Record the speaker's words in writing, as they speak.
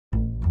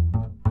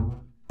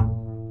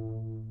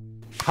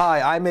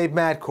Hi, I'm Abe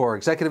Madcore,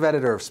 Executive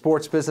Editor of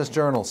Sports Business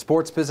Journal,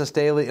 Sports Business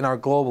Daily, and our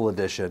Global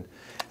Edition.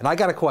 And I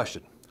got a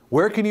question.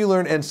 Where can you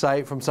learn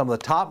insight from some of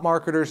the top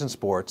marketers in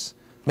sports,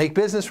 make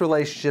business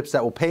relationships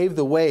that will pave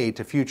the way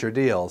to future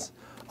deals,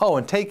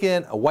 and take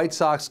in a White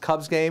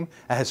Sox-Cubs game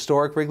at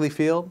historic Wrigley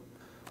Field?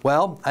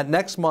 Well, at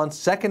next month's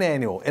second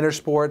annual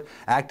Intersport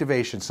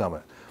Activation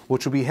Summit,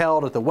 which will be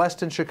held at the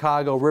Westin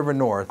Chicago River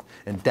North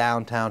in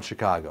downtown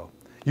Chicago.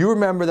 You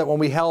remember that when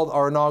we held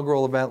our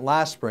inaugural event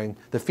last spring,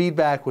 the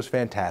feedback was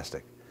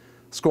fantastic.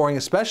 Scoring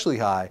especially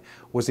high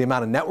was the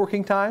amount of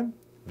networking time,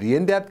 the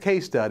in-depth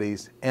case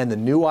studies, and the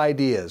new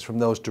ideas from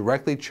those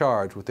directly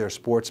charged with their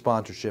sports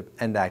sponsorship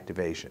and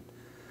activation.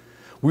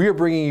 We are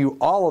bringing you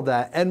all of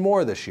that and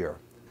more this year.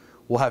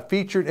 We'll have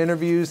featured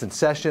interviews and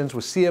sessions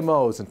with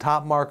CMOs and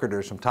top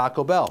marketers from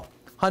Taco Bell,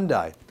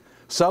 Hyundai,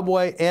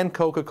 Subway, and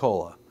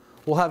Coca-Cola.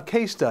 We'll have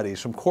case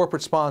studies from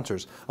corporate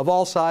sponsors of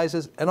all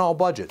sizes and all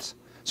budgets.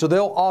 So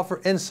they'll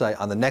offer insight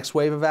on the next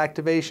wave of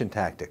activation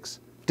tactics,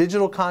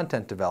 digital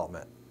content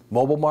development,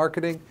 mobile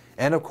marketing,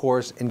 and of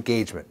course,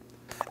 engagement.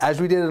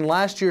 As we did in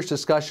last year's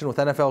discussion with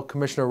NFL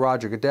Commissioner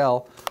Roger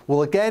Goodell,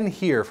 we'll again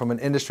hear from an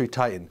industry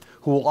titan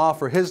who will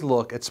offer his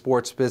look at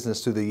sports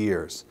business through the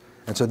years.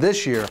 And so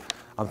this year,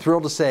 I'm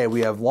thrilled to say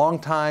we have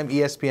longtime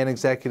ESPN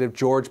executive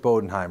George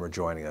Bodenheimer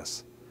joining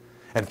us.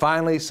 And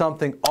finally,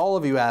 something all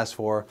of you asked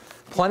for,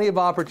 plenty of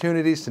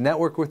opportunities to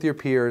network with your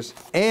peers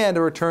and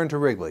a return to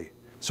Wrigley.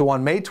 So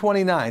on May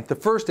 29th, the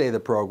first day of the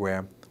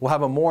program, we'll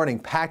have a morning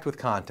packed with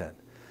content.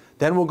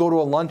 Then we'll go to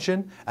a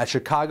luncheon at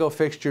Chicago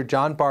fixture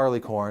John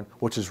Barleycorn,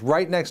 which is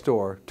right next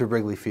door to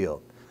Wrigley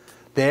Field.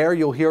 There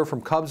you'll hear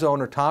from Cubs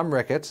owner Tom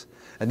Ricketts,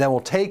 and then we'll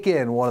take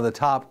in one of the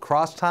top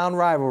crosstown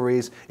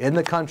rivalries in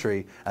the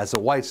country as the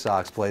White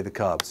Sox play the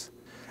Cubs.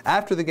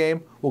 After the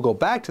game, we'll go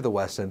back to the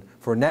Westin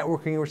for a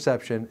networking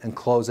reception and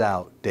close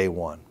out day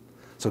one.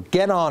 So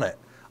get on it.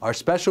 Our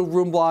special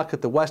room block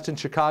at the Westin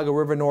Chicago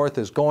River North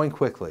is going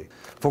quickly.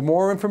 For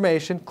more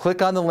information,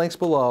 click on the links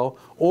below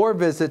or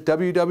visit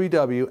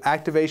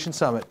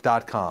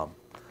www.activationsummit.com.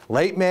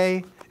 Late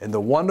May in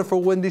the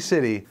wonderful Windy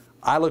City,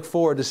 I look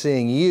forward to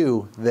seeing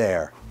you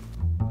there.